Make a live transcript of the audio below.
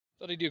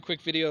Thought I'd do a quick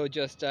video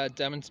just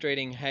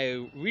demonstrating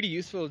how really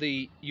useful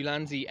the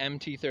Ulanzi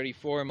MT-34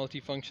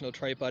 multifunctional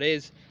tripod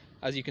is.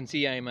 As you can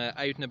see, I'm out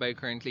and about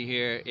currently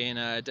here in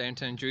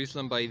downtown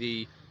Jerusalem by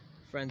the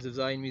Friends of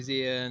Zion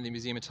Museum and the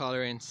Museum of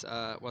Tolerance,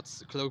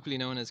 what's colloquially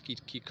known as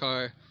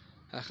Kikar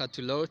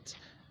Hachatulot.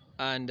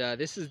 And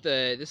this is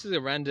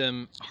a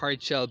random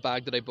hard shell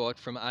bag that I bought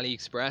from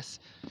AliExpress.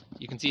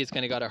 You can see it's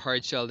kind of got a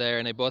hard shell there,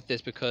 and I bought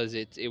this because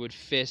it would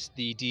fit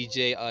the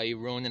DJI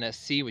Ronin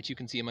SC, which you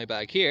can see in my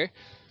bag here.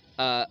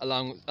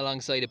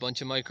 Alongside a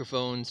bunch of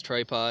microphones,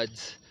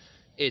 tripods,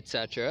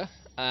 etc.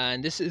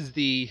 And this is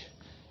the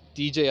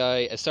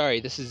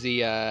this is the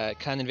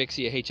Canon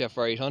Vixia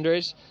HFR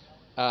 800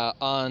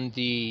 on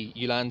the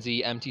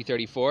Ulanzi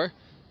MT-34,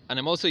 and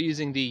I'm also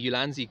using the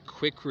Ulanzi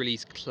quick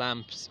release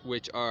clamps,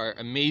 which are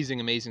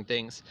amazing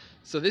things.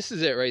 So this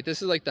is it, right?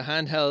 This is like the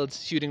handheld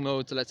shooting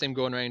mode. So let's say I'm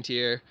going around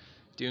here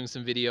doing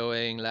some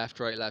videoing, left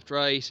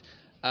right.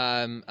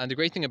 And the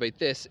great thing about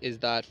this is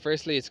that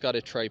firstly it's got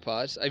a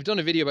tripod. I've done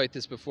a video about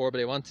this before,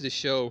 but I wanted to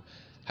show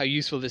how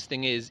useful this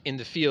thing is in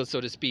the field, so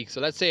to speak.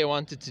 So let's say I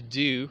wanted to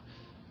do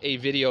a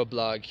video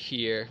blog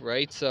here,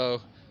 right?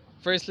 So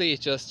firstly it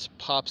just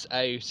pops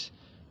out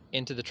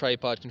into the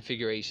tripod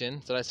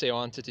configuration. So let's say I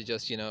wanted to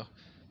just, you know,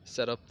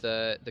 set up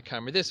the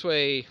camera this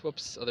way,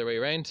 whoops, other way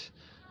around.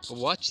 But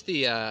watch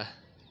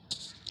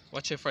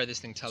how far this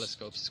thing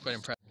telescopes. It's quite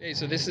impressive. Okay,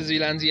 so this is the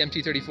Ulanzi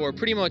MT-34,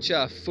 pretty much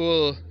a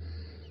full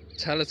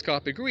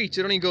telescopic reach.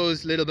 It only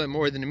goes a little bit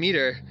more than a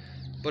meter,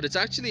 but it's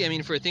actually, I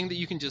mean, for a thing that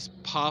you can just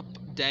pop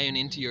down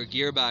into your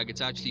gear bag,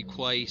 it's actually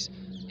quite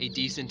a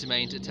decent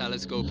amount of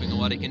telescoping. And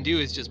what I can do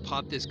is just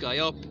pop this guy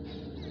up,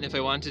 and if I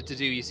wanted to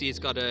do, you see it's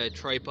got a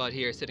tripod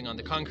here sitting on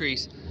the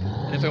concrete,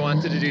 and if I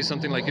wanted to do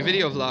something like a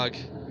video blog,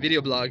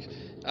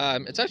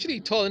 it's actually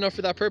tall enough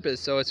for that purpose.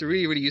 So it's a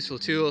really useful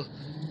tool,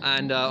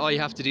 and all you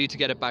have to do to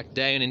get it back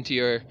down into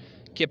your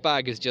kit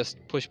bag is just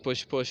push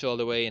all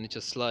the way, and it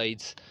just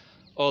slides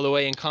all the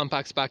way and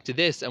compacts back to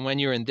this. And when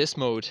you're in this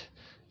mode,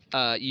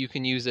 you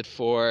can use it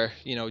for,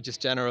 you know, just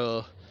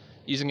general,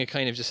 using it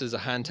kind of just as a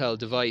handheld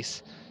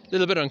device. A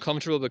little bit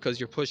uncomfortable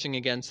because you're pushing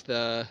against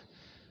the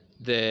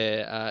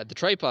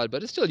tripod,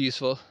 but it's still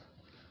useful.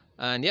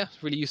 And yeah,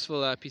 really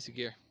useful piece of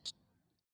gear.